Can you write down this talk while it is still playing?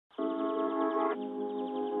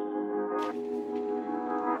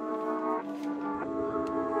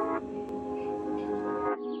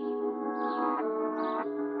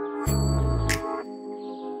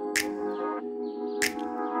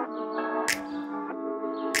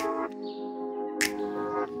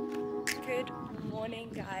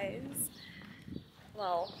morning, guys.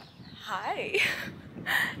 Well, hi.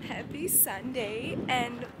 Happy Sunday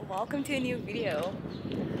and welcome to a new video.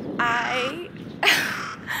 I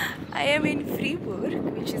I am in Freiburg,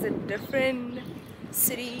 which is a different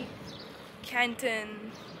city,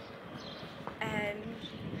 canton, and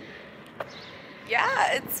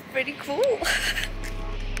yeah, it's pretty cool.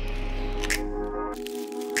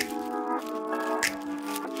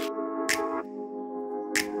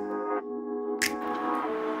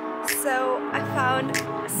 So I found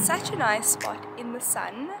such a nice spot in the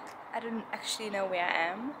sun. I don't actually know where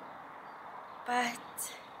I am,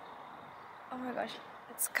 but oh my gosh,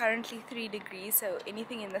 it's currently 3 degrees, so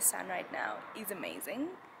anything in the sun right now is amazing.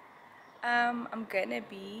 I'm gonna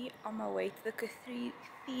be on my way to the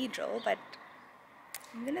cathedral, but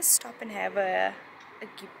I'm gonna stop and have a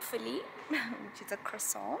gipfeli, which is a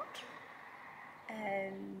croissant,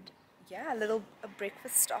 and yeah, a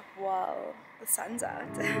breakfast stop while the sun's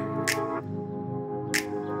out.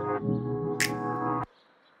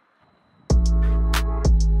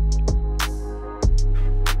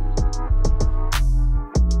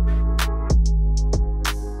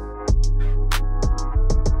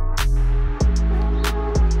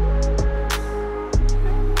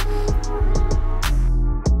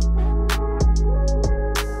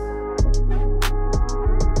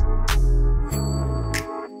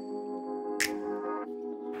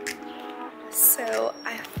 So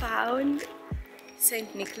I found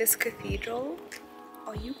St. Nicholas Cathedral.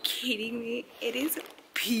 Are you kidding me? It is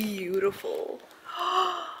beautiful.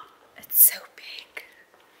 It's so big.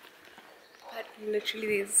 But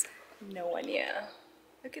literally there's no one here.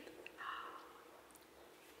 Look at that.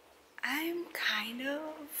 I'm kind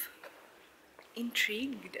of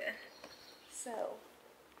intrigued. So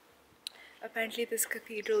apparently this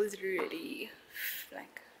cathedral is really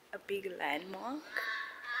like a big landmark.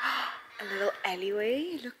 A little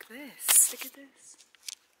alleyway. Look this. Look at this.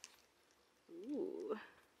 Ooh.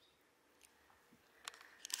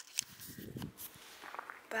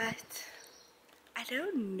 But I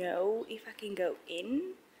don't know if I can go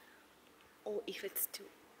in or if it's too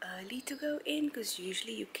early to go in, because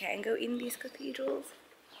usually you can go in these cathedrals.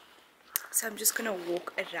 So I'm just gonna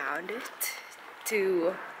walk around it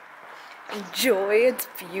to enjoy its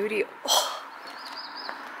beauty. Oh,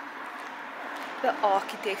 the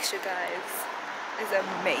architecture, guys, is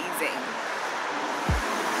amazing.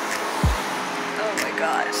 Oh my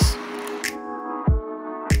gosh.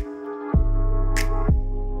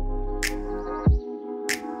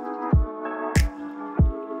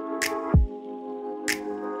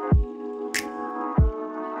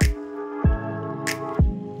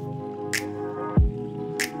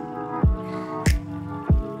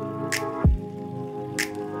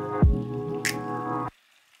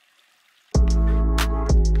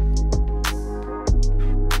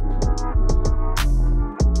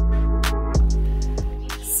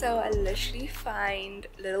 So I literally find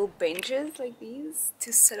little benches like these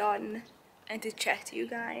to sit on and to chat to you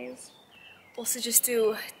guys. Also just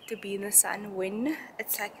to be in the sun when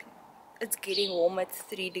it's getting warm at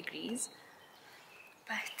 3 degrees.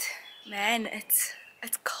 But man, it's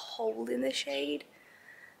cold in the shade.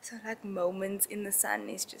 So like moments in the sun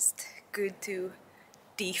is just good to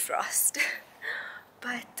defrost.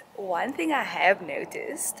 But one thing I have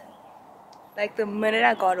noticed, like the minute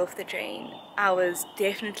I got off the train, I was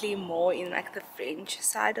definitely more in like the French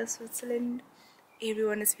side of Switzerland.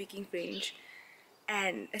 Everyone is speaking French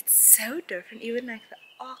and it's so different. Even like the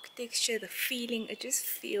architecture, the feeling, it just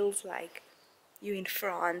feels like you're in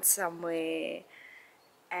France somewhere.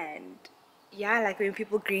 And yeah, like when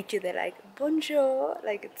people greet you, they're like bonjour,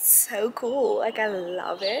 like it's so cool. Like I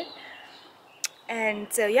love it.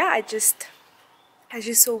 And so yeah, as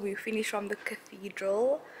you saw, we finished from the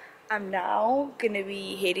cathedral. I'm now gonna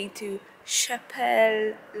be heading to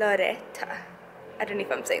Chapelle Loretta. I don't know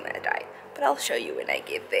if I'm saying that right, but I'll show you when I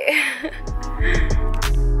get there.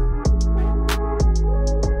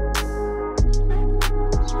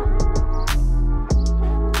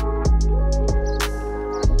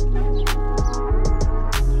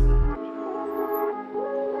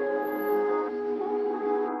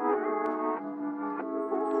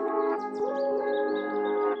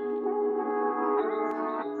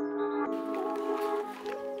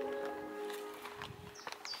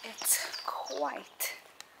 Quite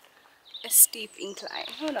a steep incline.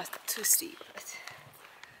 Well, not too steep, but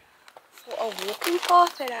for a walking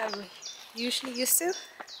path that I'm usually used to,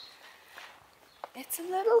 it's a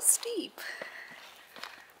little steep.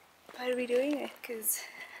 But we're doing it because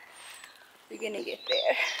we're gonna get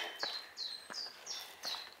there.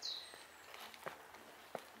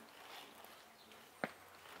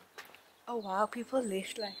 Oh wow, people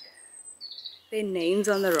left like their names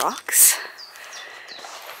on the rocks.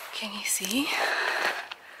 Can you see?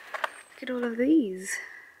 Look at all of these.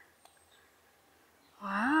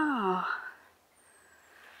 Wow.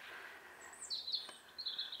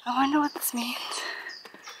 I wonder what this means.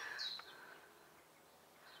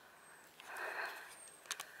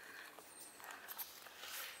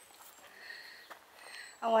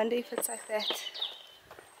 I wonder if it's like that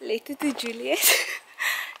letter to Juliet.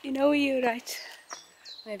 You know where you write.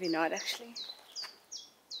 Maybe not actually.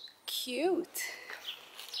 Cute.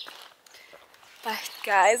 But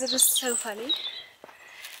guys, it was so funny.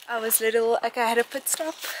 I was little, like I had a pit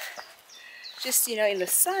stop. Just, you know, in the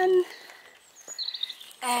sun.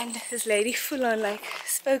 And this lady full on like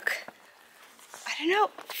spoke, I don't know,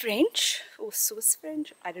 French or Swiss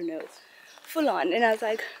French, I don't know. Full on. And I was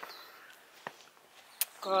like,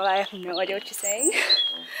 girl, I have no idea what you're saying.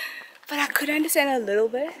 But I could understand a little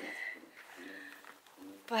bit.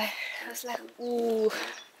 But I was like, ooh.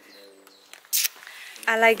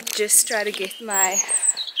 I like just try to get my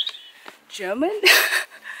German.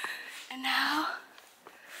 And now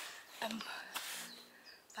I'm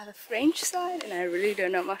by the French side and I really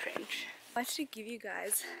don't know my French. I wanted to give you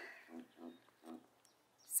guys,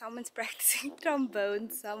 someone's practicing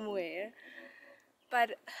trombone somewhere.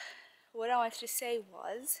 But what I wanted to say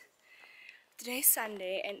was, today's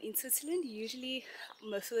Sunday and in Switzerland usually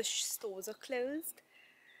most of the stores are closed.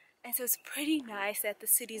 And so it's pretty nice that the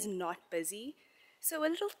city is not busy. So a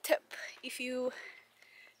little tip, if you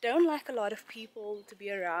don't like a lot of people to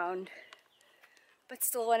be around but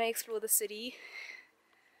still want to explore the city,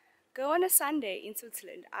 go on a Sunday in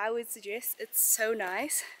Switzerland. I would suggest, it's so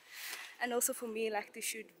nice. And also for me, like to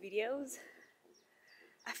shoot videos.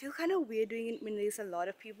 I feel kind of weird doing it when there's a lot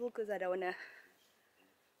of people because I don't want to,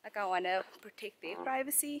 like I want to protect their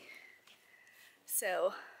privacy.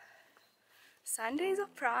 So Sundays are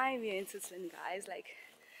prime here in Switzerland, guys. Like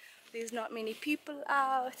there's not many people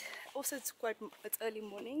out. Also it's early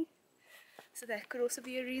morning, so that could also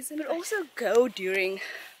be a reason. But also go during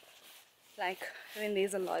like when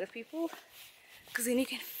there's a lot of people, because then you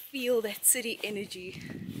can feel that city energy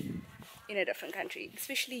in a different country.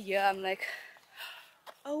 Especially here, I'm like,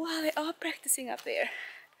 oh wow, they are practicing up there.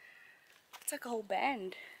 It's like a whole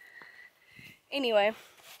band. Anyway,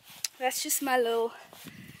 that's just my little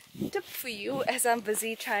tip for you as I'm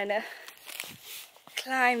busy trying to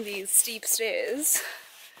climb these steep stairs.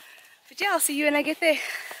 But yeah, I'll see you when I get there.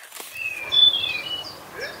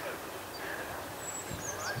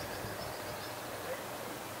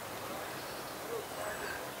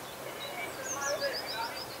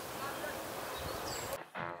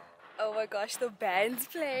 Oh my gosh, the band's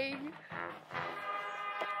playing.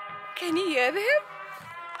 Can you hear them?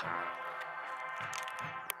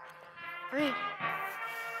 Wait.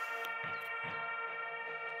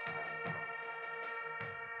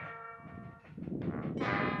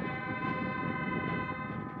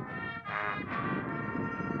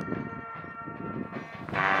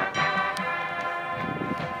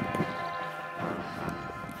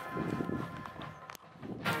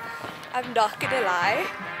 I'm not gonna lie,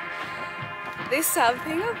 there's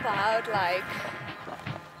something about like,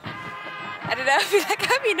 I don't know, I feel like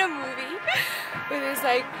I'm in a movie where there's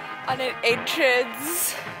like on an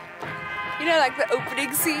entrance, you know, like the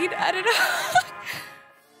opening scene, I don't know.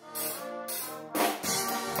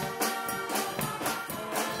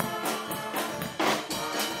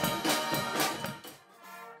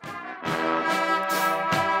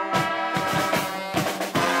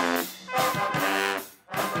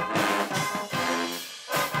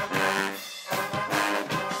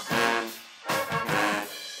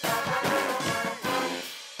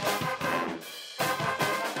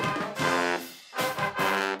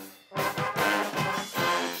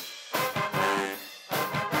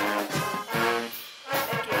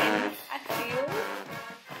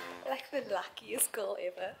 The luckiest girl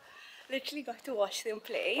ever. Literally got to watch them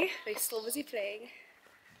play. They're still busy playing.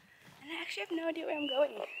 And I actually have no idea where I'm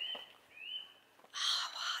going. Oh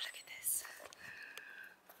wow, look at this.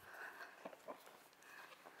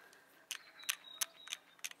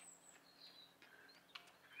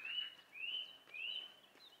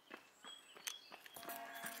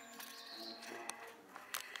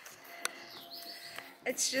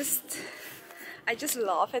 It's just, I just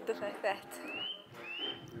laugh at the fact that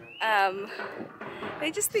they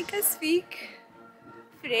just think I speak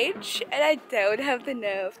French and I don't have the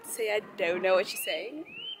nerve to say I don't know what she's saying.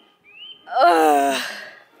 Ugh.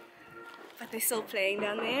 But they're still playing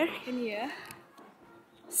down there, can you hear?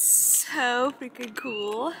 So freaking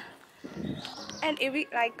cool. And every,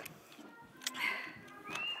 like,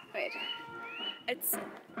 wait, It's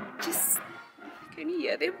just, can you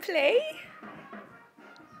hear them play?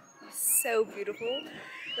 So beautiful.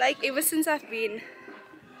 Like ever since I've been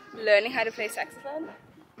learning how to play saxophone,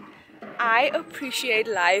 I appreciate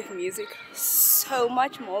live music so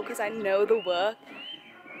much more because I know the work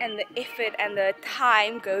and the effort and the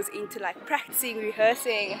time goes into like practicing,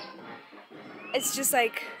 rehearsing. It's just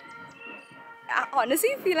like, I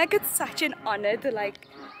honestly feel like it's such an honor to like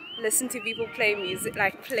listen to people play music,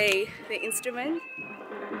 like play the instrument,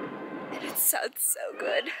 and it sounds so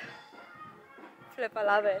good. Flip, I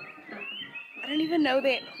love it. I don't even know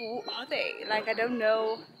who are they, like I don't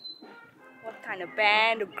know what kind of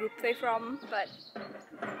band or group they're from, but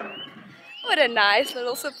what a nice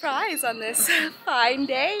little surprise on this fine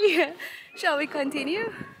day. Shall we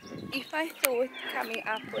continue? If I thought coming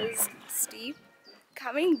up was steep,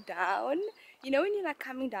 coming down, you know when you're like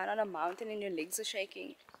coming down on a mountain and your legs are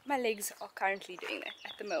shaking? My legs are currently doing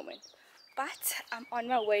that at the moment. But I'm on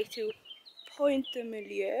my way to Point de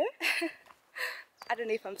Milieu. I don't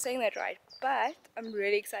know if I'm saying that right, but I'm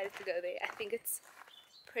really excited to go there. I think it's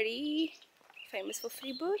pretty famous for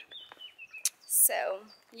Freiburg. So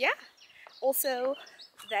yeah, also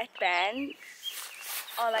that band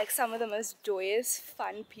are like some of the most joyous,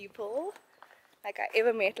 fun people like I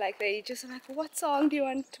ever met. Like they just like, what song do you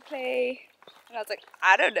want to play? And I was like,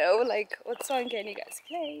 I don't know, like what song can you guys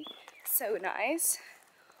play? So nice.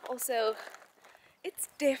 Also, it's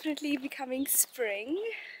definitely becoming spring.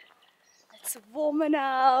 It's warmer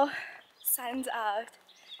now, sun's out.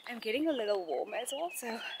 I'm getting a little warm as well,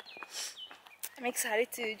 so I'm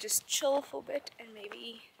excited to just chill for a bit and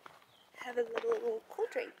maybe have a little cool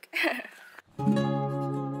drink.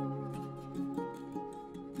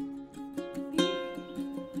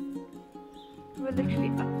 We're literally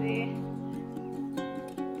up there.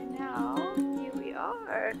 And now, here we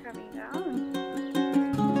are, coming down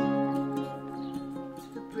to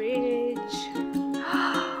the bridge.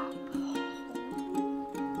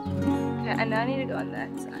 Okay, I now need to go on that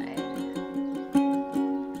side.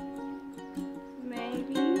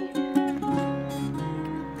 Maybe.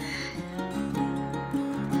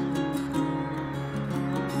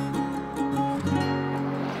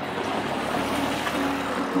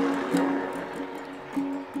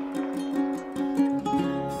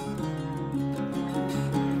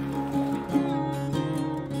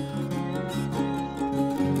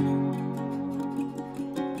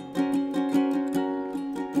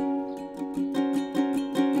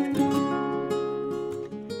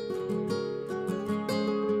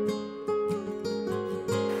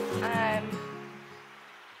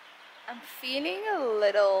 I'm feeling a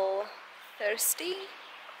little thirsty,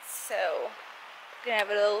 so I'm gonna have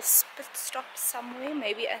a little spit stop somewhere,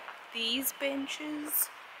 maybe at these benches,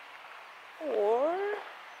 or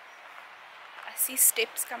I see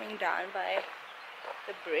steps coming down by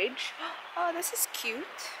the bridge. Oh, this is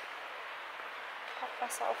cute. Pop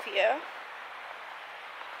myself here.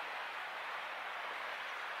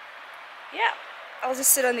 Yeah, I'll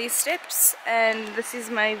just sit on these steps and this is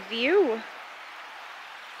my view.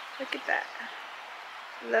 Look at that.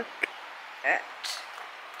 Look at,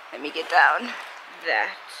 let me get down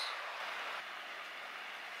that.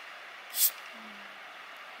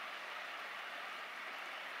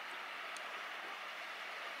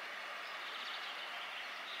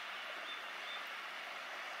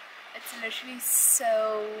 It's literally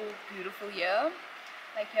so beautiful here.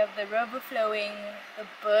 Like you have the river flowing, the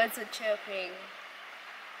birds are chirping.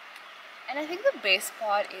 And I think the best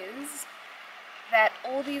part is that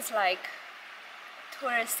all these like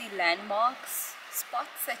touristy landmarks,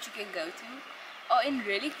 spots that you can go to are in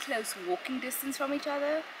really close walking distance from each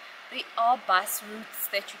other. There are bus routes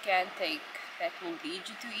that you can take that will lead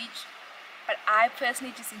you to each. But I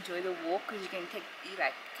personally just enjoy the walk because you can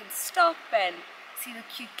stop and see the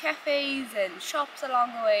cute cafes and shops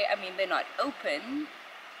along the way. I mean, they're not open,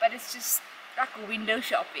 but it's just like window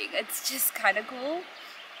shopping. It's just kind of cool.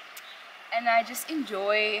 And I just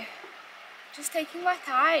enjoy just taking my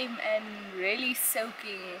time and really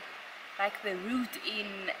soaking like the route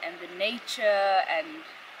in and the nature and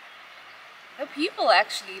the people.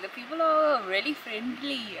 Actually, the people are really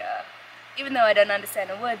friendly. Even though I don't understand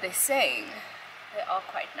a word they're saying, they are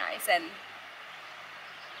quite nice and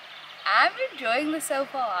I'm enjoying this so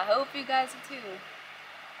far. I hope you guys are too.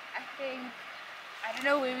 I don't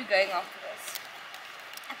know where we're going after this.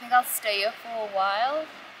 I think I'll stay here for a while,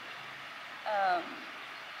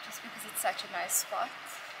 just because it's such a nice spot.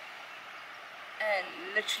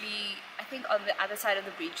 And literally, I think on the other side of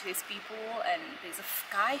the bridge there's people and there's a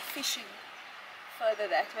guy fishing further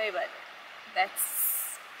that way, but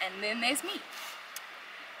that's, and then there's me.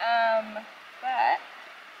 But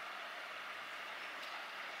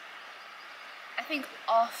think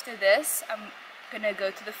after this I'm gonna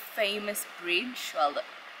go to the famous bridge, well, the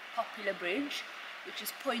popular bridge, which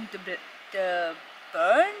is Point de Bern,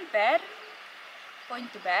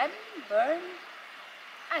 Point de Bern,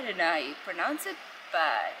 I don't know how you pronounce it,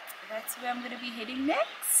 but that's where I'm gonna be heading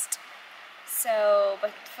next. So,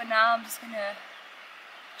 but for now I'm just gonna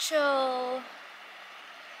chill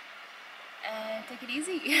and take it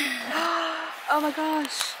easy. Oh my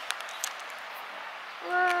gosh.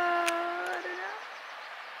 Whoa, I don't know.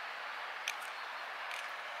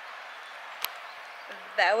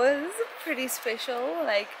 That was pretty special,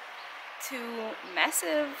 like 2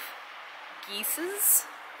 massive geeses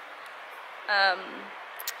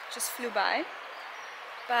just flew by,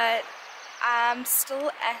 but I'm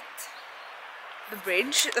still at the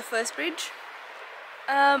bridge, the first bridge.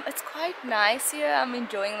 It's quite nice here. I'm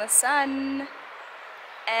enjoying the sun,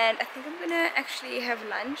 and I think I'm gonna actually have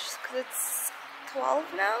lunch because it's 12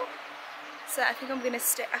 now, so I think I'm gonna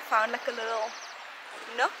stay. I found like a little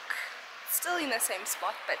nook, still in the same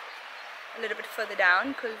spot but a little bit further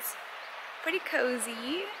down because pretty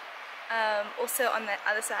cozy. Also on the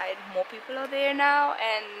other side more people are there now,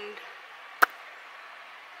 and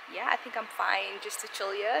yeah, I think I'm fine just to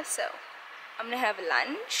chill here. So I'm gonna have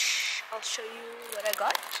lunch. I'll show you what I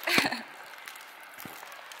got.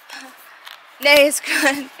 No, it's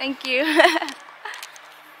good, thank you.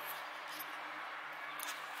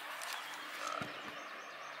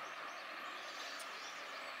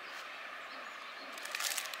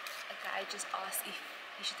 I just asked if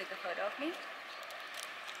he should take a photo of me.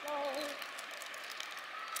 Whoa.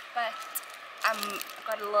 But I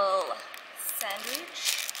got a little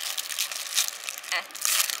sandwich at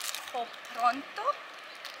Pronto.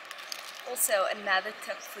 Also, another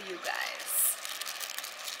tip for you guys: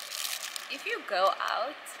 if you go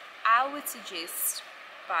out, I would suggest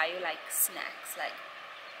buy like snacks, like,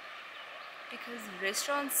 because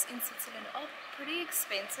restaurants in Switzerland are pretty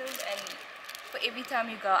expensive, and for every time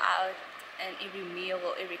you go out and every meal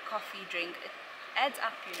or every coffee drink, it adds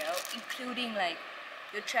up, you know, including like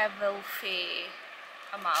your travel fare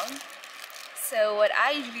amount. So what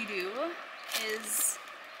I usually do is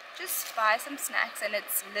just buy some snacks, and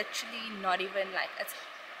it's literally not even like, it's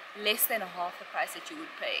less than half the price that you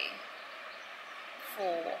would pay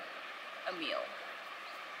for a meal.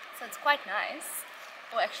 So it's quite nice.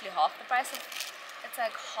 Or actually half the price. It's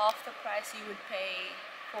like half the price you would pay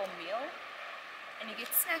for a meal, and you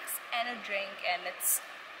get snacks and a drink, and it's,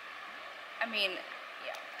 I mean,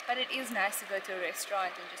 yeah, but it is nice to go to a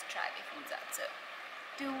restaurant and just try their foods out. So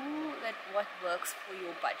do that what works for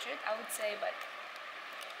your budget, I would say. But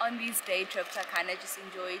on these day trips I kind of just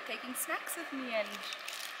enjoy taking snacks with me and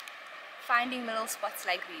finding little spots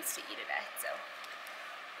like these to eat it at. So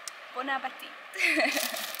bon appetit.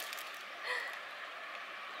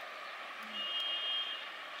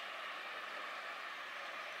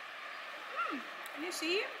 Can you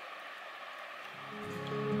see?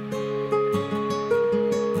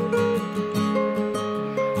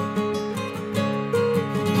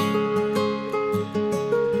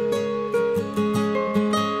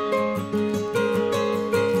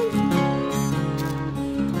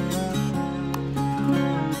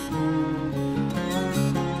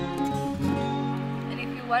 And if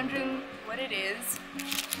you're wondering what it is,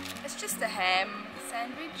 it's just a ham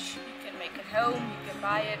sandwich. You can make it home, you can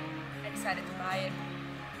buy it. I decided to buy it,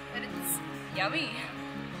 but it's yummy.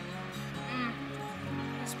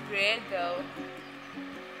 This bread though.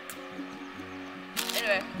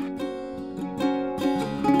 Anyway.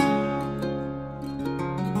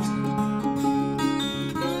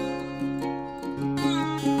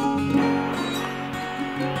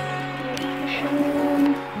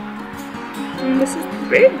 And this is the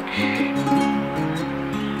bridge.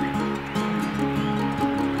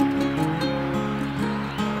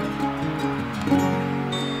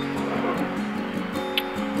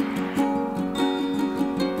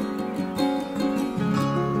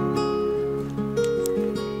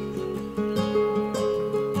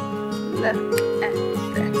 Look at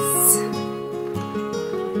this.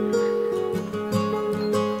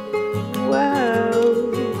 Wow.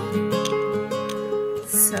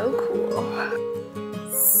 So cool.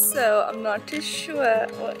 So I'm not too sure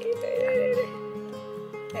what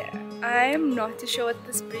I'm not too sure what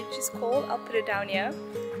this bridge is called. I'll put it down here.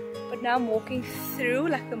 But now I'm walking through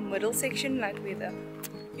like the middle section, like where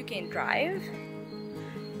you can drive.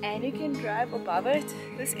 And you can drive above it.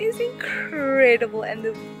 This is incredible, and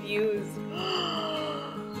the views.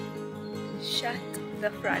 Shut the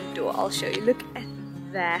front door, I'll show you. Look at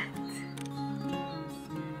that.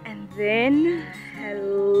 And then,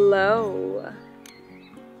 hello.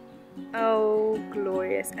 Oh,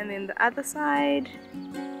 glorious. And then the other side,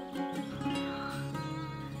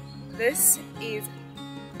 this is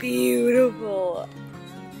beautiful.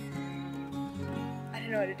 I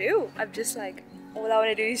don't know what to do. I'm just like, all I want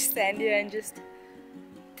to do is stand here and just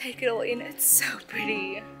take it all in. It's so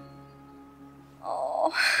pretty.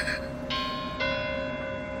 Oh.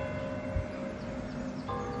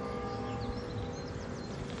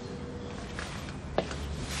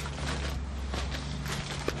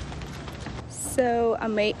 So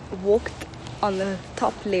I walked on the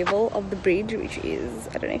top level of the bridge, which is,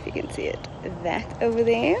 I don't know if you can see it, that over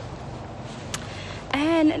there.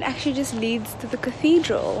 And it actually just leads to the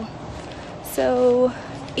cathedral. So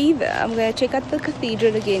either I'm gonna check out the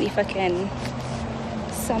cathedral again if I can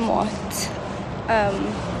somewhat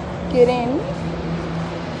get in,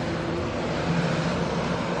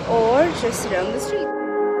 or just roam the street.